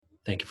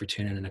Thank you for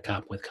tuning in to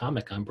Cop with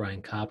Comic. I'm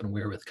Brian Kopp, and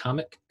we're with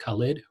comic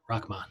Khalid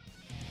Rahman.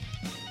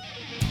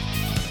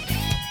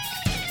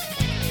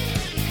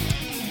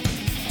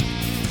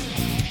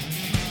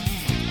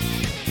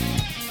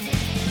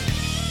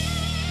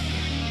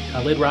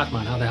 Khalid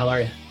Rahman, how the hell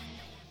are you?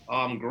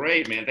 I'm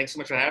great, man. Thanks so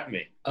much for having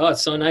me. Oh,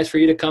 it's so nice for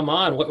you to come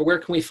on. Where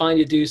can we find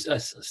you do,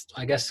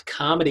 I guess,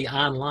 comedy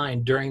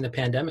online during the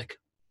pandemic?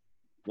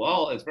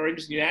 Well, it's very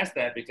interesting you asked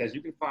that because you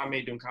can find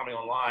me doing comedy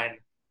online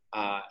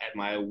at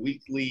my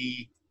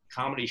weekly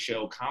comedy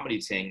show, Comedy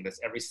Ting. That's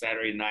every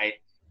Saturday night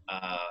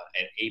at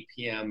 8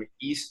 p.m.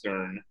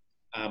 Eastern.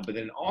 But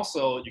then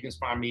also you can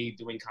find me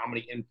doing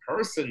comedy in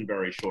person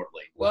very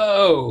shortly.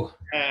 Whoa.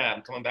 Yeah,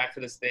 I'm coming back to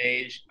the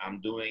stage. I'm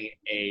doing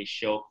a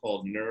show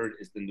called Nerd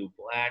is the New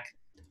Black.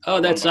 Oh,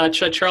 that's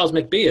Charles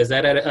McBee. Is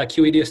that at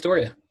QED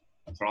Astoria?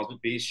 Charles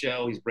McBee's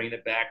show. He's bringing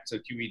it back to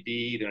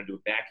QED. They're going to do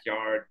a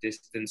backyard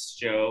distance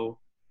show.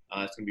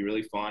 It's going to be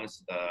really fun.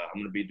 I'm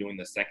going to be doing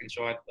the second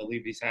show I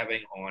believe he's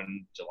having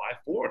on July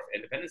 4th,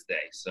 Independence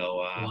Day. So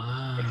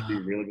wow. It's going to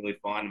be really, really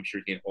fun. I'm sure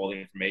you can get all the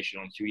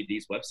information on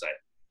QED's website.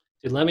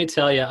 Dude, let me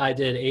tell you, I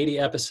did 80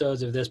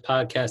 episodes of this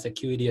podcast at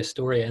QED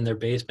Astoria in their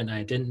basement, and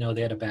I didn't know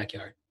they had a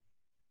backyard.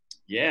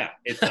 Yeah,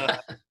 it's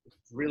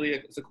really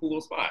it's a cool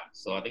little spot.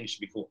 So I think it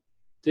should be cool.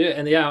 Dude,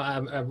 and yeah,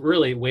 I'm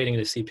really waiting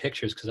to see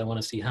pictures because I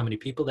want to see how many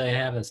people they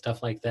have and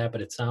stuff like that. But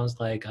it sounds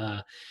like,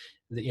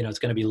 it's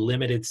going to be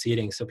limited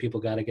seating, so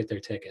people got to get their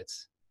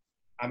tickets.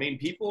 I mean,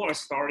 people are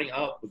starting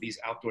up with these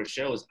outdoor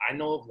shows. I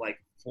know of like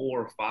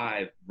 4 or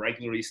 5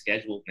 regularly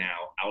scheduled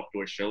now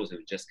outdoor shows that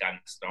have just gotten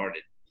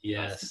started.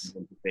 Yes.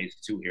 Phase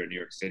 2 here in New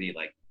York City,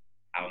 like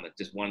out on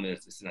just one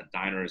that's in a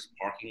diner's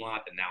parking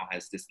lot that now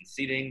has distance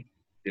seating.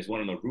 There's one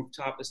on the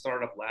rooftop that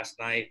started up last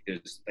night.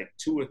 There's like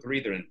 2 or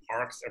 3 that are in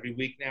parks every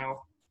week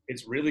now.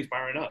 It's really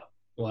firing up.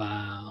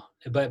 Wow.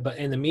 But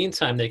in the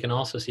meantime, they can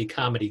also see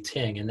Comedy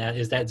Ting, and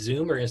is that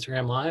Zoom or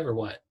Instagram Live or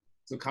what?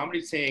 So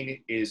Comedy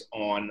Ting is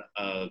on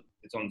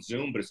it's on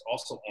Zoom, but it's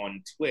also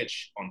on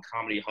Twitch on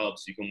Comedy Hub,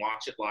 so you can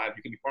watch it live.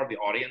 You can be part of the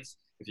audience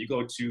if you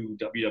go to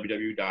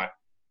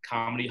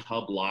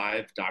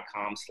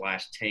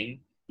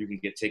www.comedyhublive.com/ting. You can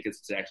get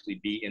tickets to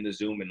actually be in the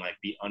Zoom and like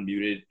be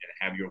unmuted and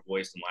have your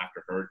voice and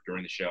laughter heard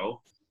during the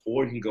show.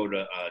 Or you can go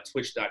to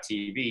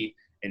twitch.tv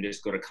and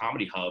just go to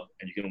Comedy Hub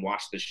and you can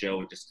watch the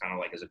show just kind of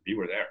like as a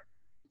viewer there.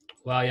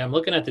 Wow, yeah, I'm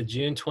looking at the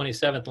June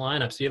 27th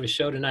lineup. So you have a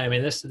show tonight. I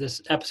mean, this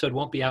episode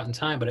won't be out in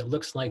time, but it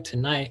looks like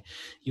tonight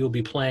you will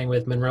be playing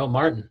with Monroe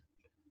Martin.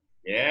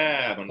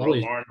 Yeah, Monroe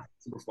Martin,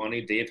 super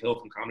funny. Dave Hill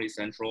from Comedy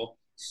Central.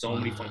 So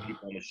many fun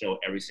people on the show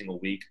every single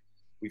week.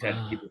 We've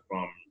had people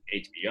from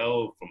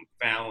HBO, from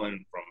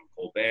Fallon, from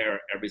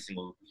Colbert, every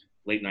single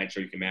late night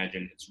show you can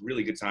imagine. It's a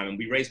really good time. And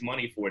we raise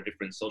money for a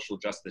different social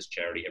justice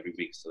charity every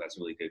week. So that's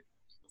really good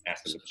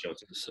aspect of the show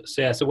too.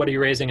 So what are you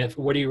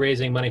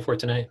raising money for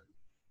tonight?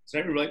 So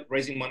we're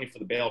raising money for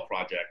the Bail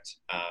Project,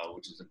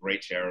 which is a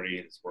great charity.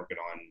 It's working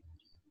on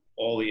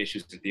all the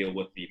issues to deal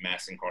with the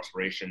mass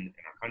incarceration in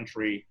our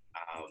country.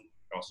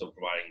 Also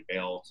providing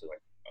bail to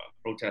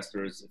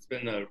protesters. It's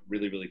been a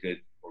really, really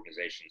good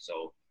organization.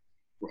 So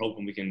we're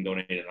hoping we can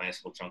donate a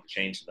nice little chunk of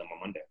change to them on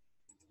Monday.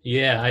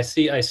 Yeah, I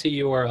see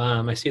your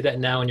I see that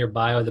now in your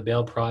bio, the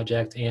Bail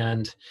Project,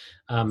 and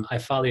I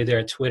follow you there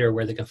at Twitter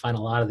where they can find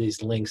a lot of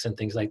these links and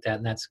things like that,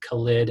 and that's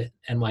Khalid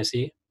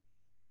NYC.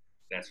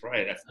 That's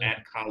right. That's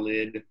at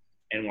Khalid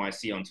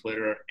NYC on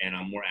Twitter, and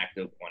I'm more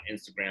active on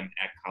Instagram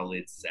at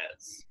Khalid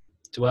Says.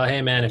 Well,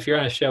 hey man, if you're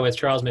on a show with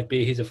Charles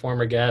McBee, he's a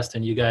former guest,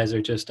 and you guys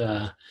are just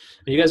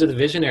you guys are the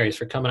visionaries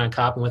for coming on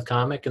Coppin' with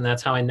Comic, and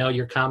that's how I know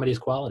your comedy is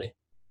quality.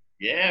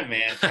 Yeah,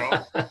 man.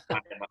 Charles, my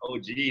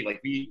OG.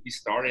 Like we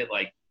started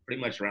like pretty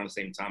much around the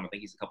same time. I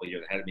think he's a couple of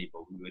years ahead of me,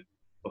 but we would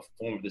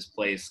perform at this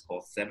place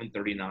called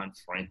 739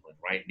 Franklin,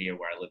 right near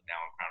where I live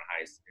now in Crown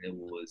Heights, and it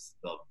was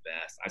the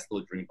best. I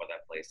still dream about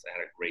that place. I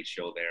had a great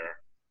show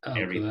there.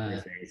 Every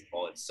Thursday was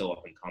called It's So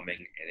Up and Coming,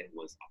 and it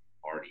was a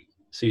party.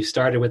 So you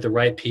started with the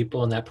right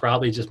people, and that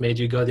probably just made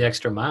you go the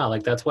extra mile.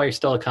 Like that's why you're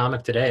still a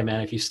comic today, man.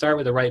 If you start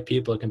with the right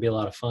people, it can be a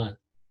lot of fun.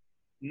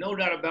 No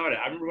doubt about it.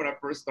 I remember when I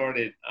first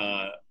started,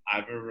 I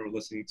remember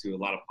listening to a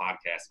lot of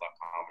podcasts about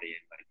comedy,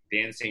 and like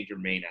Dan St.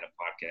 Germain had a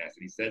podcast,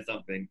 and he said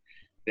something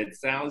that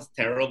sounds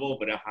terrible,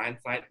 but in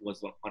hindsight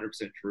was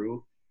 100%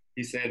 true.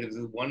 He said, "There's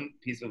one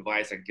piece of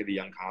advice I can give the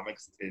young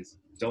comics is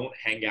don't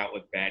hang out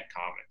with bad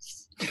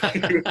comics.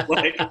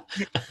 Like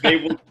they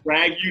will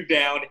drag you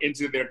down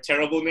into their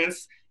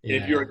terribleness. Yeah.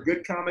 And if you're a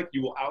good comic,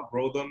 you will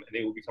outgrow them, and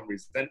they will become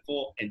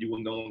resentful, and you will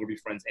no longer be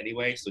friends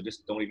anyway. So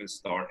just don't even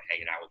start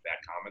hanging out with bad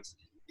comics."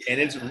 And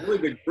it's really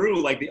been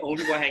true. Like the only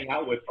people I hang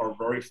out with are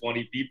very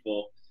funny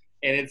people,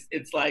 and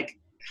it's like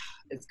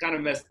it's kind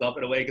of messed up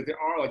in a way because there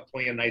are like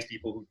plenty of nice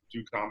people who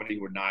do comedy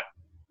who are not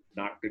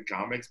good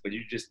comics, but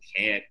you just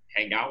can't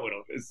hang out with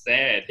them. It's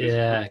sad.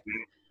 Yeah.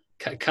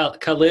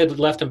 Khalid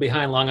left him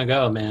behind long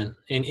ago, man.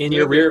 In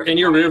your rear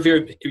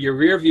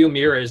view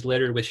mirror is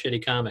littered with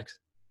shitty comics.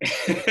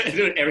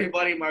 Dude,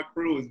 everybody in my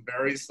crew is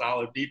very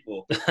solid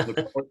people.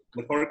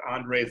 LeClerc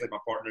Andre is like my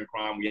partner in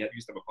crime. We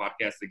used to have a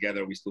podcast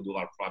together. We still do a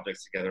lot of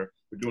projects together.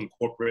 We're doing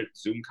corporate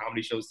Zoom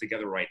comedy shows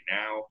together right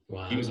now.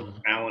 Wow. He was on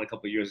Fallon a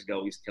couple of years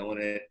ago. He's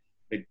killing it.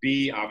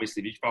 McBee,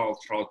 obviously, if you follow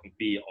Charles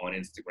McBee on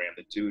Instagram,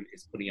 the dude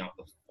is putting out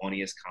the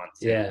funniest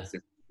content. Yeah.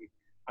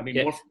 I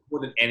mean,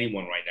 more than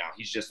anyone right now.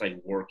 He's just like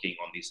working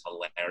on these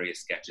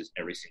hilarious sketches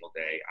every single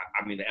day.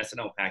 I mean, the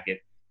SNL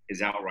packet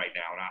is out right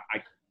now,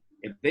 and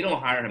if they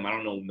don't hire him, I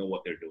don't know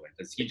what they're doing,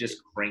 because he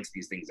just cranks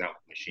these things out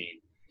with the machine.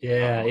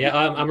 Yeah.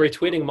 I'm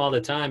retweeting him all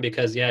the time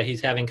because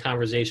he's having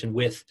conversation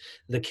with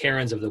the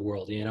Karens of the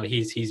world. You know,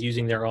 he's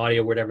using their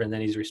audio, whatever, and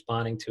then he's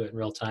responding to it in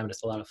real time, and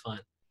it's a lot of fun.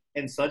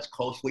 And such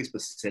culturally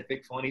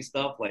specific funny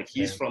stuff. Like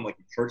he's from like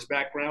a church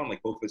background,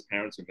 like both his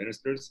parents are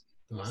ministers.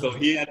 Wow. So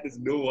he had this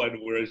new one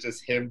where it's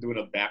just him doing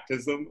a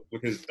baptism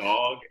with his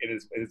dog and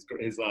his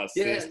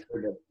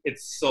sister.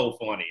 It's so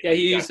funny. Yeah,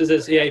 he uses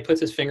his he puts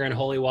his finger in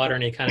holy water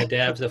and he kind of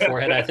dabs the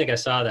forehead. I think I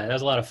saw that. That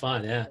was a lot of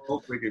fun. Yeah.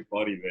 So freaking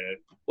funny, man.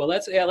 Well,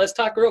 let's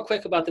talk real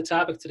quick about the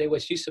topic today,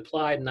 which you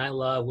supplied and I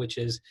love, which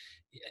is,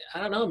 I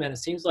don't know, man. It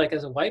seems like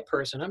as a white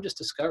person, I'm just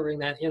discovering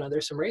that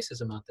there's some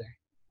racism out there.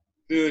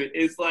 Dude,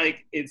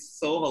 it's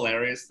so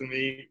hilarious to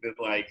me that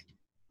like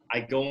I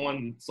go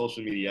on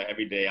social media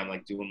every day. I'm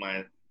like doing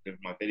my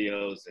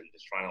videos and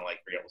just trying to like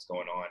figure out what's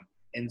going on.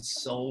 And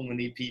so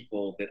many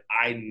people that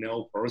I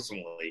know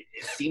personally,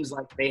 it seems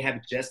like they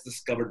have just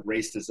discovered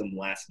racism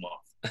last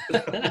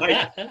month.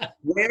 Like,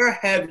 where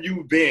have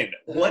you been?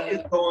 What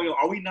is going on?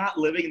 Are we not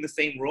living in the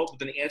same world?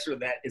 But then the answer to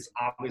that is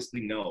obviously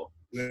no.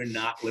 We're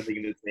not living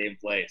in the same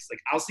place.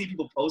 Like I'll see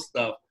people post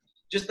stuff,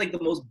 just like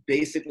the most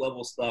basic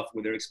level stuff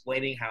where they're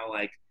explaining how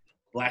like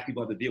Black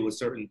people have to deal with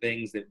certain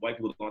things that white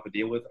people don't have to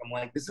deal with. I'm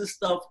like, this is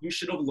stuff you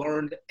should have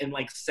learned in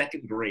like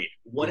second grade.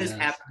 What is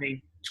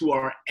happening to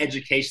our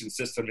education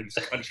system in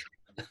this country?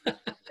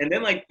 And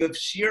then like the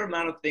sheer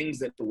amount of things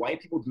that the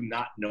white people do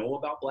not know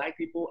about Black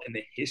people and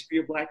the history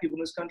of Black people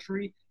in this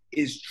country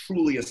is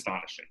truly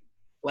astonishing.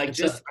 Like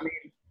just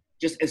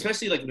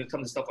especially like when it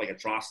comes to stuff like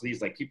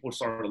atrocities, like people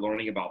started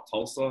learning about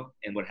Tulsa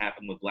and what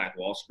happened with Black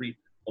Wall Street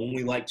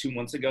only like 2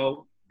 months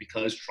ago,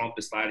 because Trump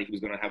decided he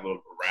was going to have a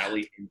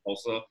rally in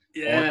Tulsa on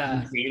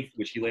the 18th,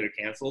 which he later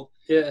canceled.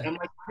 Yeah. And I'm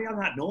like, how do y'all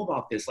not know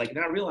about this? Like, and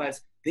I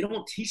realized they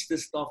don't teach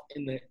this stuff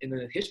in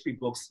the history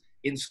books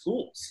in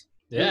schools.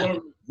 Yeah. You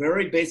learn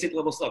very basic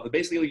level stuff. But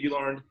basically, you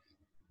learned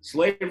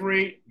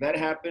slavery, that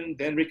happened,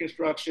 then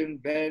Reconstruction,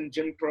 then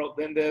Jim Crow,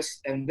 then this,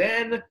 and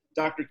then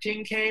Dr.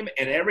 King came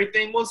and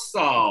everything was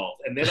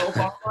solved. And then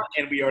Obama,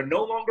 and we are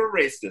no longer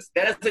racist.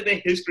 That's like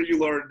the history you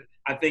learned,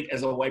 I think,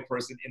 as a white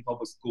person in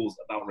public schools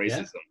about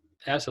racism.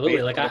 Yeah,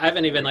 absolutely. Like I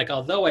haven't even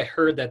although I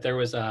heard that there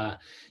was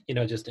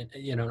just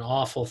an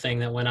awful thing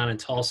that went on in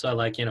Tulsa,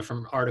 like,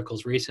 from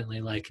articles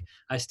recently, like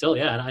I still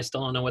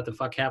don't know what the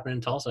fuck happened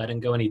in Tulsa. I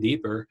didn't go any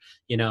deeper,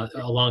 a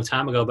long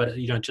time ago, but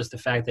just the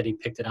fact that he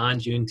picked it on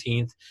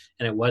Juneteenth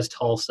and it was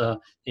Tulsa,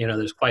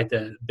 there's quite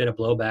the bit of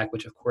blowback,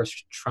 which of course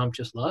Trump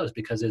just loves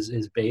because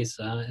his base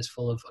is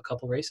full of a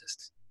couple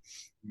racists.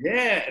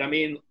 Yeah. And I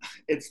mean,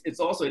 it's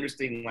also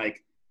interesting,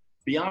 like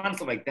beyond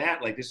stuff like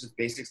that, like this is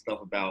basic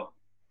stuff about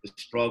the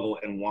struggle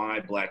and why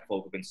Black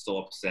folk have been so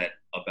upset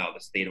about the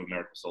state of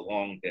America for so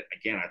long that,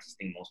 again, I just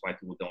think most white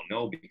people don't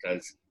know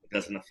because it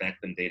doesn't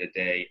affect them day to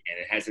day. And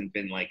it hasn't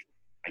been like,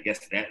 I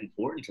guess, that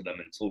important to them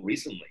until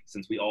recently,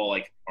 since we all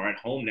like are at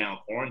home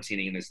now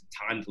quarantining and there's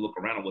time to look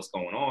around at what's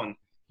going on.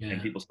 Yeah.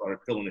 And people started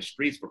filling the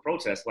streets for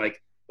protests,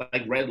 like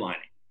redlining.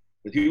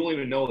 But you don't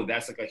even know that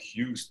that's like a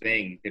huge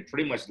thing that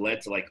pretty much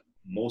led to like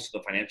most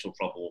of the financial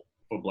trouble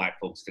for Black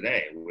folks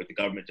today, where the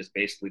government just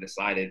basically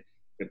decided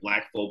that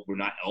Black folk were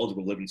not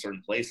eligible to live in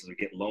certain places or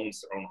get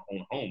loans to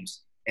own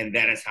homes. And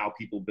that is how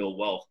people build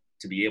wealth,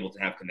 to be able to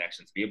have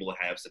connections, to be able to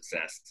have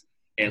success.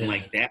 And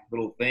like that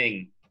little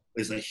thing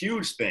is a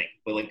huge thing,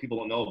 but like people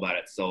don't know about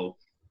it. So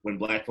when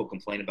Black folk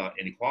complain about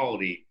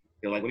inequality,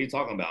 they're like, what are you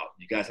talking about?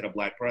 You guys had a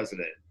Black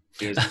president.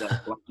 There's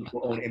Black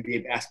people own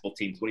NBA basketball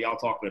teams. What are y'all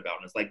talking about?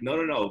 And it's like,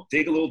 no.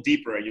 Dig a little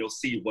deeper and you'll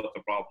see what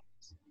the problem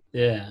is.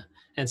 Yeah.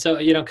 And so,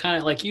 kind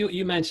of like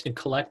you mentioned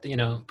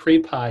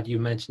pre-pod, you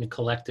mentioned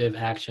collective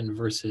action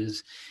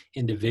versus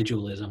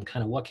individualism.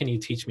 Kind of what can you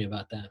teach me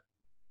about that?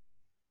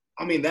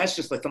 I mean, that's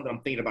just like something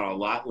I'm thinking about a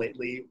lot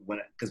lately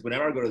because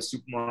whenever I go to the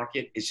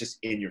supermarket, it's just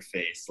in your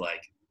face.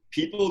 Like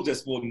people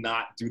just will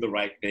not do the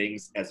right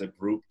things as a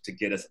group to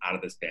get us out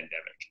of this pandemic.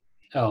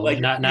 Oh, like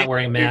not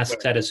wearing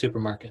masks at a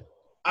supermarket.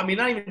 I mean,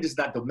 not even just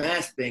that, the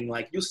mask thing.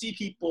 Like you'll see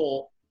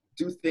people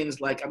do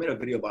things like, I made a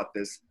video about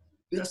this.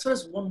 I saw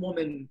this one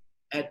woman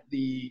at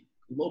the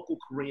local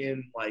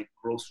Korean like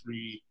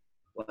grocery,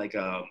 like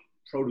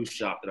produce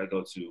shop that I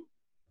go to.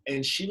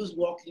 And she was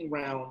walking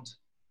around,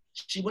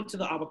 she went to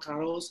the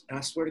avocados, and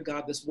I swear to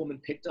God, this woman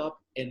picked up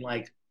and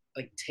like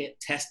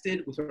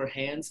tested with her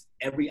hands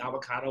every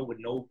avocado with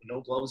no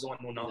gloves on,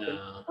 no nothing.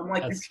 No, I'm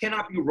like, you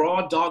cannot be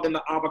raw dogging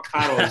the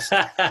avocados.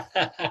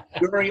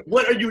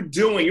 What are you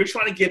doing? You're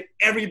trying to give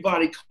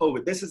everybody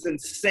COVID. This is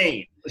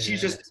insane.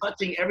 She's just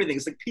touching everything.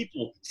 It's like,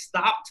 people,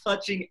 stop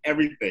touching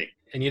everything.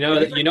 And you know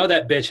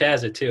that bitch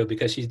has it too,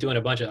 because she's doing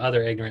a bunch of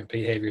other ignorant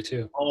behavior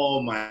too.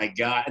 Oh my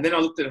God. And then I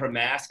looked at her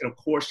mask, and of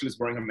course she was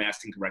wearing her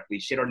mask incorrectly.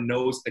 She had her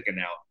nose sticking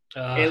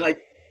out. And like,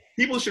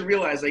 people should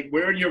realize, like,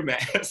 wearing your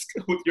mask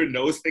with your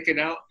nose sticking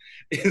out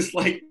is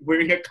like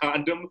wearing a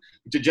condom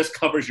that just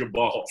covers your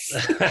balls.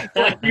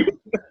 Like,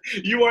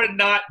 you are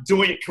not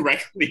doing it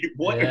correctly.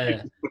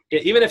 Yeah,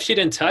 even if she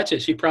didn't touch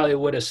it, she probably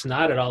would have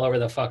snotted all over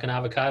the fucking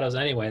avocados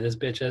anyway. This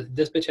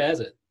bitch has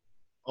it.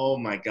 Oh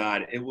my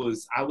God. I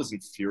was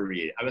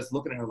infuriated. I was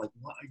looking at her like,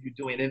 what are you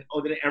doing? And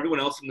then everyone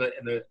else in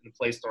the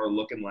place started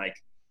looking like,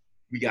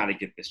 we got to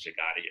get this chick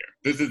out of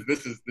here.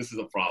 This is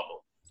a problem.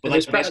 But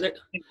like,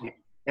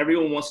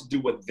 everyone wants to do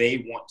what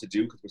they want to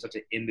do because we're such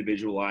an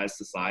individualized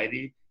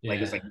society. Yeah.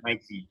 Like, it's like,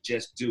 Nike,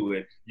 just do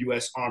it.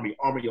 U.S. Army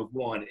of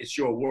one. It's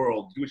your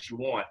world. Do what you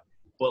want.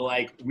 But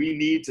like, we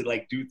need to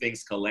like do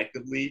things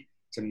collectively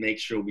to make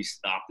sure we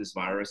stop this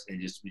virus, and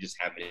we just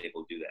haven't been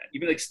able to do that.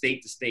 Even like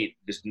state to state,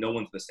 just no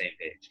one's on the same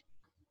page.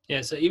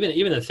 Yeah, so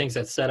even the things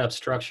that set up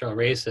structural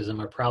racism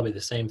are probably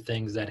the same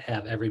things that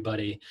have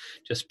everybody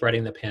just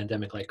spreading the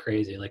pandemic like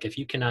crazy. Like, if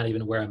you cannot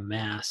even wear a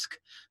mask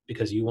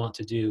because you want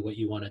to do what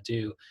you want to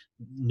do,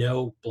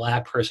 no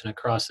black person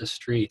across the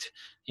street,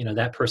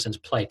 that person's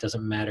plight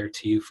doesn't matter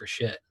to you for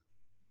shit.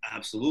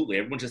 Absolutely.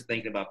 Everyone's just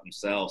thinking about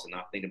themselves and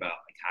not thinking about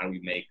like, how do we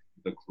make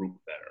the group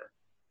better?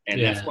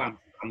 And that's why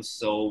I'm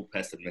so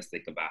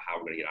pessimistic about how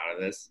we're going to get out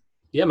of this.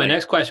 Yeah, my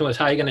next question was,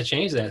 how are you going to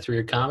change that? Through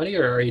your comedy,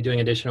 or are you doing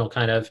additional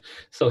kind of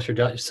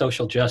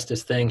social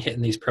justice thing,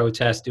 hitting these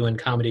protests, doing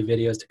comedy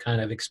videos to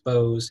kind of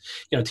expose,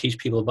 teach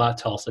people about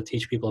Tulsa,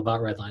 teach people about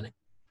redlining?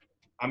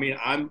 I mean,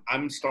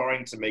 I'm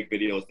starting to make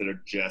videos that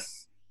are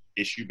just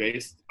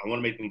issue-based. I want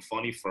to make them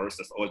funny first.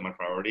 That's always my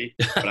priority.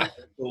 But I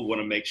still want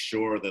to make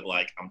sure that,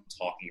 like, I'm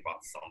talking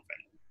about something.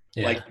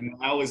 Yeah. Like,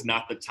 now is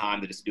not the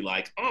time to just be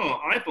like, oh,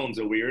 iPhones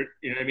are weird.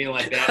 You know what I mean?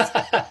 Like,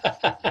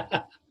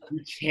 that's...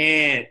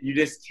 You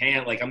just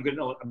can't. Like, I'm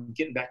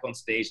getting back on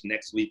stage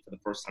next week for the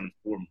first time in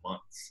 4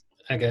 months.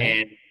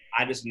 Okay. And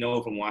I just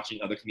know from watching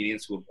other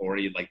comedians who have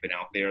already like been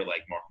out there,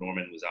 like Mark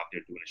Norman was out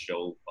there doing a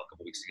show a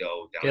couple weeks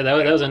ago.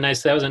 That was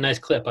a nice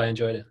clip. I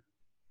enjoyed it.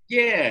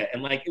 Yeah,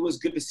 and like, it was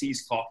good to see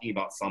he's talking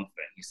about something.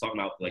 He's talking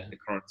about like the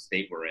current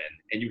state we're in,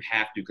 and you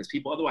have to, because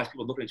otherwise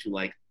people look at you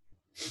like,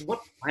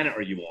 what planet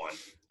are you on?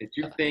 If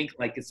you think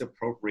like it's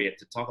appropriate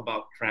to talk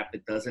about crap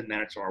that doesn't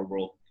matter to our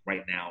world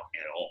right now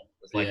at all.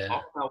 It's like,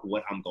 talk about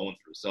what I'm going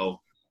through. So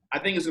I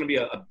think it's going to be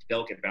a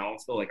delicate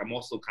balance, though. Like, I'm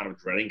also kind of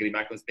dreading getting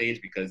back on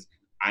stage because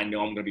I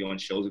know I'm going to be on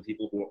shows with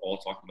people who are all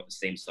talking about the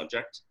same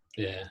subject.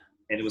 Yeah.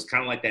 And it was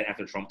kind of like that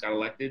after Trump got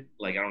elected.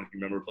 Like, I don't know if you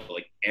remember, but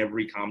like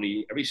every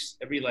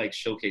like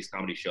showcase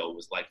comedy show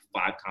was like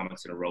 5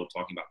 comics in a row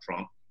talking about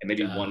Trump, and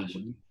maybe one woman.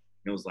 And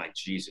it was like,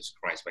 Jesus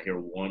Christ, if I hear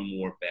one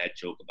more bad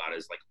joke about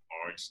his like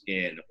orange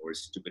skin or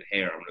his stupid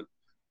hair, I'm going to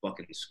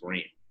fucking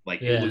scream.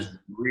 Like, it was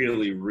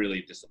really,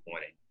 really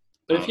disappointing.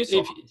 But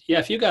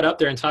if you got up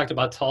there and talked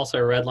about Tulsa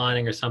or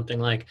redlining or something,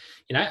 like,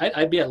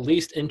 I'd be at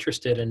least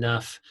interested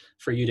enough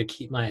for you to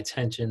keep my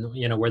attention,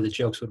 where the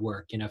jokes would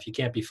work. If you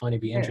can't be funny,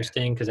 be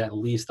interesting, because at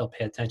least they'll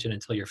pay attention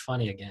until you're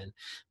funny again.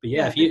 But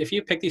if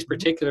you pick these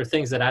particular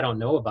things that I don't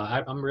know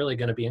about, I'm really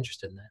going to be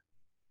interested in that.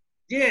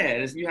 Yeah,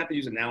 and you have to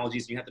use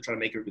analogies. You have to try to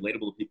make it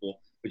relatable to people.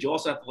 But you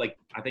also have to, like,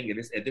 I think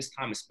at this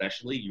time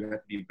especially, you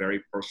have to be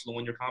very personal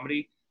in your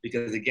comedy.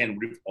 Because, again,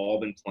 we've all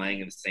been playing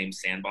in the same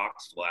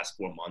sandbox for the last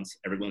 4 months.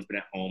 Everyone's been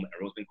at home.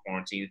 Everyone's been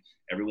quarantined.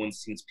 Everyone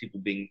sees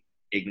people being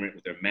ignorant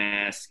with their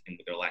masks and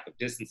with their lack of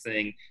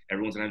distancing.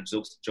 Everyone's going to have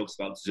jokes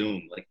about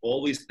Zoom. Like,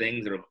 all these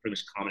things that are pretty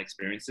much common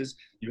experiences,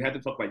 you have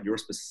to talk about your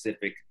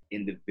specific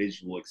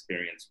individual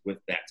experience with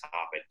that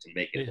topic to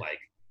make it, like,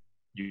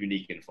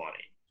 unique and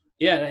funny.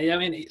 Yeah, I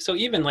mean, so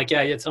even like,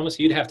 it's almost,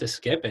 you'd have to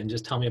skip it and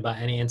just tell me about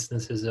any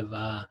instances of,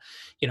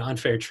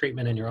 unfair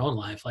treatment in your own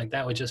life. Like,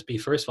 that would just be,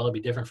 first of all, it'd be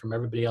different from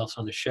everybody else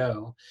on the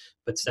show.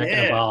 But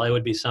second of all, it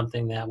would be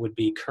something that would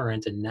be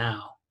current and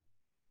now.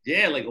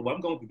 Yeah, like, when I'm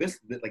going through this,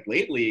 like,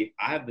 lately,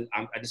 I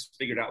just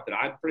figured out that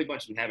I've pretty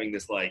much been having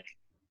this, like,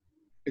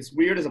 it's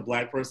weird as a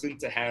Black person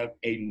to have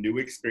a new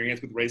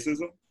experience with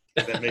racism.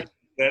 Does that make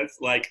sense?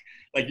 Like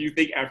you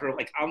think after,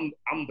 like, I'm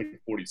like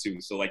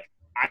 42, so, like,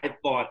 I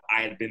thought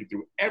I had been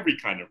through every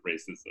kind of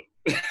racism.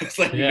 It's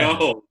like,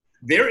 no,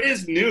 there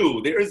is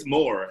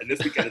more. And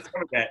this weekend, it's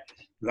part of that,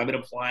 because I've been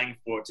applying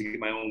to get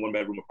my own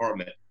 1-bedroom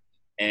apartment.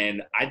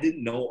 And I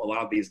didn't know a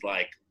lot of these,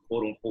 like,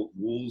 quote unquote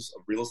rules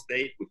of real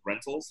estate with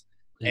rentals.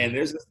 Yeah. And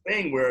there's this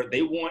thing where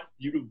they want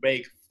you to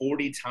make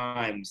 40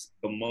 times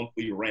the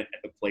monthly rent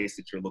at the place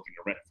that you're looking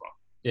to rent from.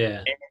 Yeah.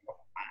 And,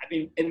 I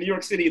mean, in New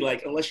York City,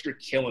 like, unless you're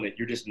killing it,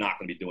 you're just not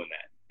going to be doing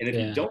that. And if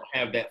you don't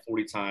have that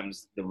 40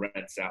 times the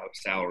rent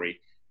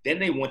salary, then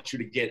they want you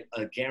to get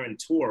a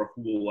guarantor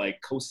who will, like,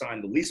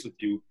 co-sign the lease with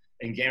you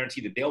and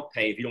guarantee that they'll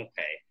pay if you don't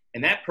pay.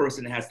 and that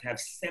person has to have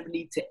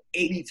 70 to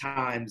 80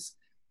 times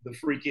the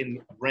freaking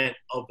rent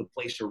of the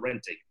place you're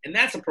renting. And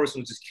that's a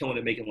person who's just killing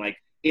it, making like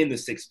in the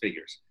six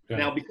figures. Right.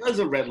 Now, because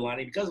of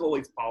redlining, because of all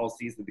these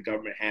policies that the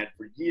government had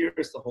for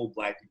years to hold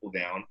Black people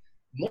down,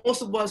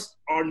 most of us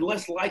are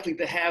less likely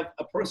to have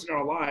a person in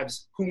our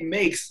lives who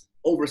makes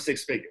over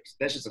six figures.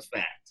 That's just a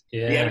fact.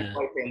 Yeah. The average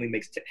white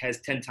family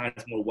has 10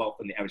 times more wealth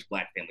than the average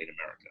Black family in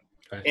America.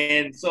 Right.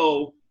 And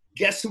so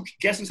guess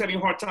who's having a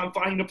hard time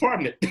finding an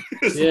apartment?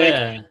 It's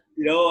yeah. like,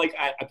 you know, like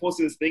I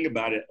posted this thing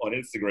about it on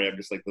Instagram,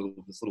 just like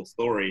this little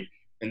story.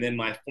 And then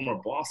my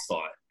former boss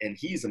saw it, and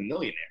he's a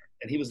millionaire.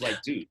 And he was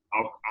like, dude,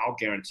 I'll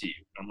guarantee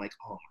you. I'm like,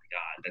 oh my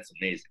God, that's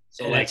amazing.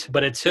 So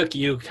but it took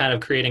you kind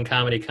of creating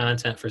comedy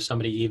content for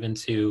somebody even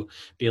to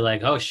be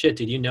like, oh shit,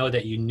 did you know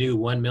that you knew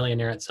one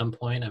millionaire at some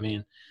point? I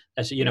mean,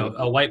 that's, you know,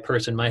 a white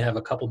person might have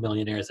a couple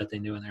millionaires that they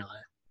knew in their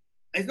life.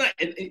 It's not,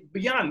 and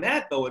beyond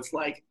that though, it's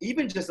like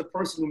even just a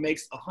person who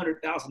makes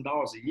 $100,000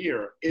 a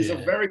year is a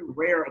very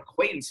rare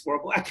acquaintance for a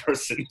Black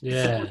person.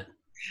 Yeah.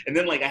 And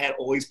then like I had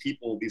all these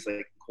people, these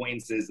like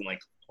acquaintances and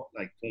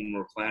like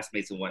former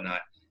classmates and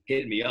whatnot,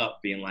 hitting me up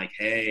being like,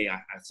 hey, I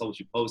saw what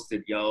you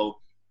posted, yo.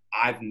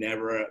 I've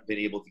never been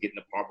able to get an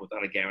apartment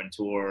without a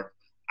guarantor.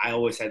 I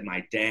always had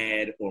my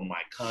dad or my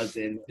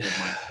cousin or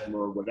my mom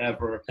or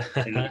whatever.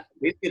 And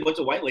basically a bunch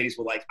of white ladies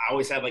were like, I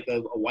always had like a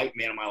white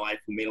man in my life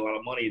who made a lot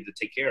of money to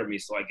take care of me.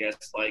 So I guess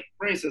like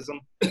racism.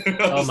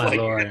 Oh my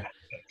Lord.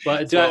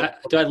 But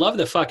I love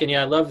the fucking,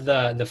 I love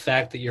the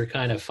fact that you're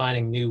kind of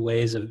finding new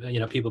ways of, you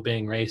know, people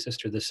being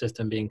racist or the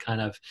system being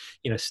kind of,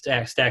 you know,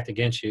 stacked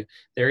against you.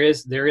 There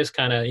is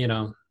kind of, you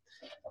know,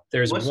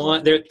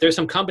 there's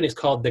some companies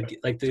called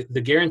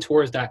the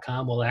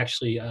guarantors.com will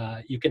actually,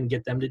 you can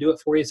get them to do it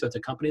for you. So it's a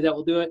company that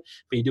will do it,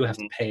 but you do have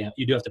to pay them.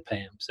 You do have to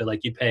pay them. So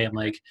like you pay them,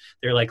 like,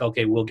 they're like,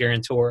 okay, we'll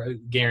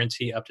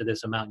guarantee up to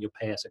this amount. And you'll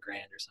pay us $1,000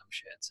 or some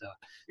shit. So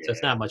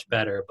it's not much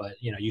better, but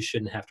you know, you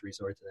shouldn't have to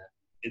resort to that.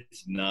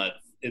 It's nuts.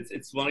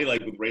 It's funny,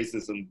 like with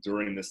racism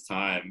during this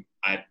time,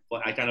 I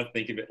kind of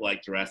think of it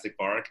like Jurassic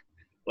Park.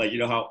 Like, you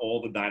know how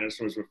all the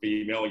dinosaurs were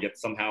female, yet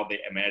somehow they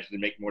imagined to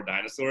make more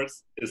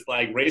dinosaurs? It's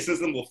like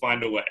racism will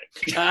find a way.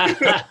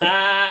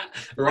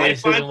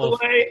 Racism will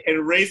find a way, and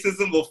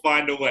racism will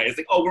find a way. It's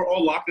like, oh, we're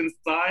all locked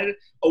inside.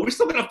 Oh, we're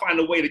still going to find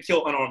a way to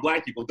kill unarmed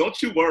Black people.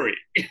 Don't you worry.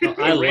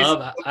 I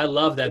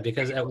love that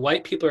because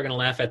white people are going to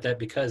laugh at that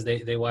because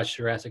they watch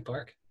Jurassic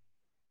Park.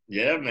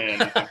 Yeah,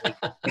 man.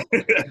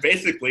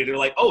 Basically, they're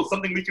like, oh,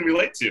 something we can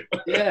relate to.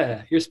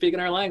 Yeah, you're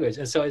speaking our language.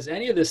 And so is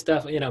any of this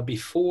stuff, you know,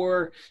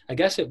 before, I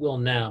guess it will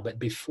now, but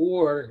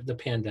before the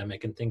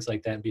pandemic and things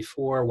like that,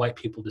 before white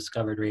people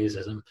discovered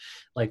racism,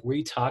 like, were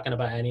you talking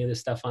about any of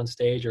this stuff on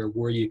stage, or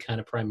were you kind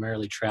of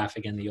primarily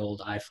trafficking the old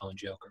iPhone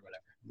joke or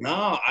whatever?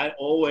 No, I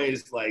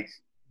always, like,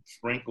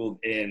 sprinkled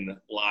in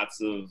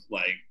lots of,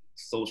 like,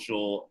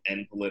 social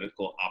and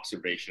political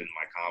observation in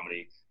my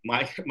comedy.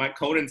 My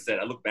Conan set,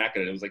 I look back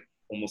at it, it was like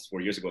almost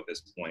 4 years ago at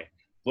this point,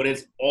 but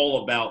it's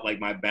all about like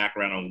my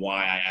background on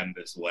why I am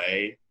this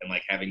way, and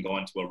like having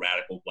gone to a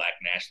radical Black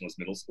nationalist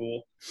middle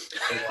school,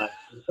 and like,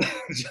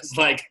 just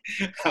like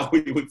how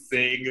we would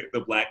sing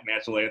the Black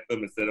national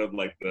anthem instead of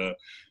like the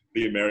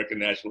American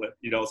national anthem,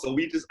 you know. So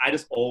I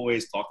just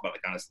always talk about the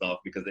kind of stuff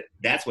because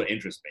that's what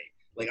interests me.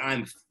 Like,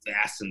 I'm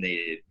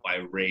fascinated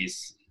by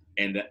race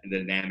and the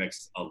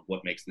dynamics of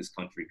what makes this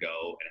country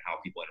go and how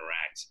people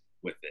interact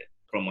with it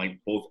from like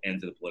both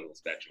ends of the political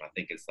spectrum. I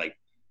think it's like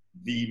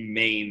the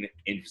main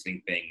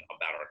interesting thing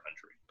about our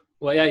country.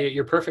 Well, yeah,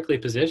 you're perfectly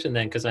positioned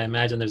then, because I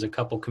imagine there's a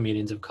couple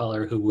comedians of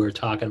color who were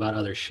talking about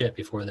other shit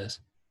before this.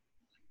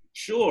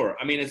 Sure.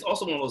 I mean, it's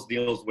also one of those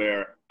deals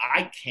where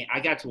I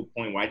got to a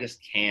point where I just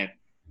can't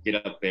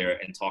get up there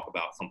and talk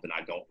about something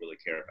I don't really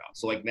care about.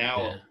 So like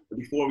now,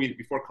 before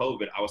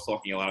COVID, I was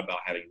talking a lot about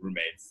having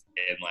roommates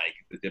and like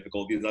the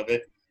difficulties of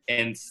it.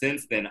 And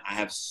since then, I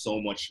have so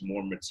much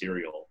more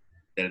material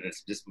that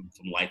it's just from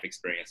life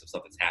experience of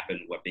stuff that's happened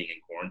while being in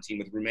quarantine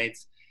with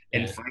roommates.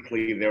 And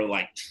frankly, they're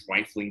like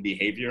trifling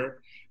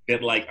behavior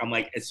that like, I'm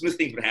like, as soon as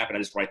things would happen, I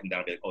just write them down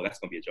and be like, oh, that's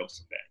going to be a joke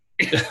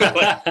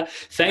someday.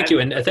 Thank you.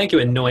 And thank you,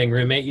 annoying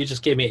roommate. You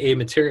just gave me A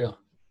material.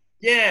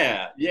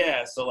 Yeah.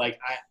 So like,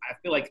 I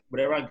feel like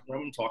whenever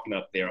I'm talking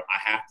up there,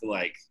 I have to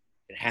like,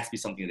 it has to be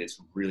something that's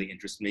really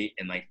interests me.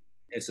 And like,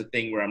 it's a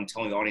thing where I'm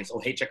telling the audience, oh,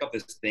 hey, check out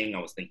this thing I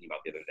was thinking about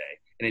the other day.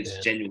 And it's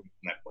genuinely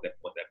from that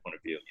point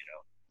of view, you know?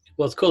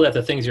 Well, it's cool that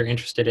the things you're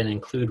interested in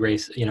include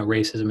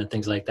racism and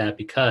things like that,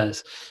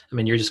 because, I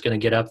mean, you're just going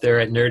to get up there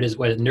at Nerd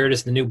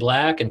is the New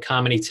Black and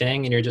Comedy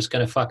Ting, and you're just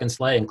going to fucking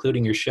slay,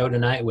 including your show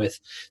tonight with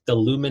the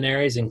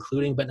luminaries,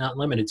 including but not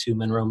limited to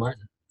Monroe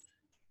Martin.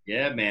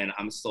 Yeah, man,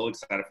 I'm so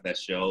excited for that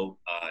show.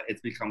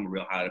 It's become a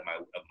real highlight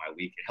of my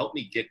week. It helped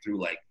me get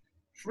through like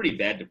pretty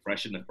bad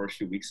depression the first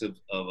few weeks of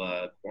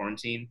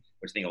quarantine,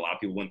 which I think a lot of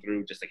people went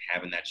through. Just like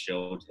having that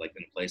show to like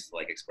in a place to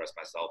like express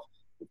myself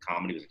with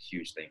comedy was a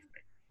huge thing for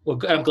me. Well,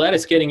 I'm glad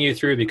it's getting you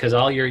through, because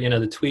all your,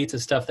 the tweets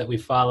and stuff that we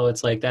follow,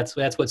 it's like, that's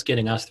what's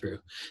getting us through.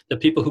 The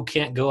people who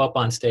can't go up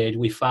on stage,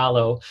 we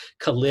follow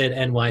Khalid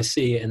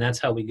NYC, and that's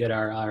how we get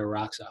our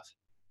rocks off.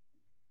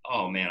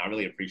 Oh man, I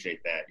really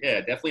appreciate that. Yeah,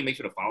 definitely make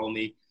sure to follow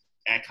me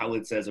at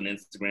Khalid Says on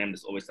Instagram.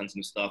 There's always tons of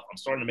new stuff. I'm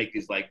starting to make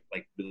these like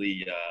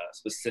really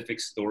specific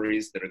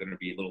stories that are going to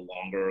be a little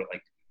longer,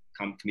 like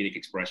comedic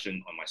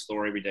expression on my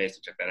story every day. So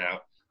check that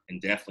out. And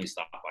definitely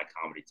stop by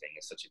Comedy Ting.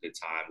 It's such a good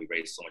time. We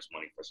raise so much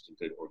money for such a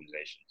good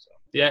organization. So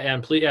Yeah,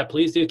 and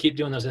please do keep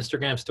doing those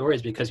Instagram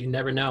stories because you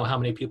never know how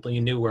many people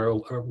you knew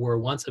were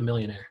once a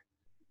millionaire.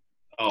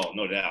 oh,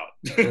 no doubt.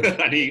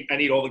 I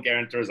need all the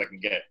guarantors I can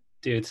get.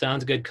 Dude,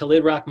 sounds good.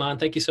 Khalid Rahman,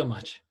 thank you so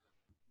much.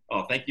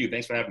 Oh, thank you.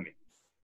 Thanks for having me.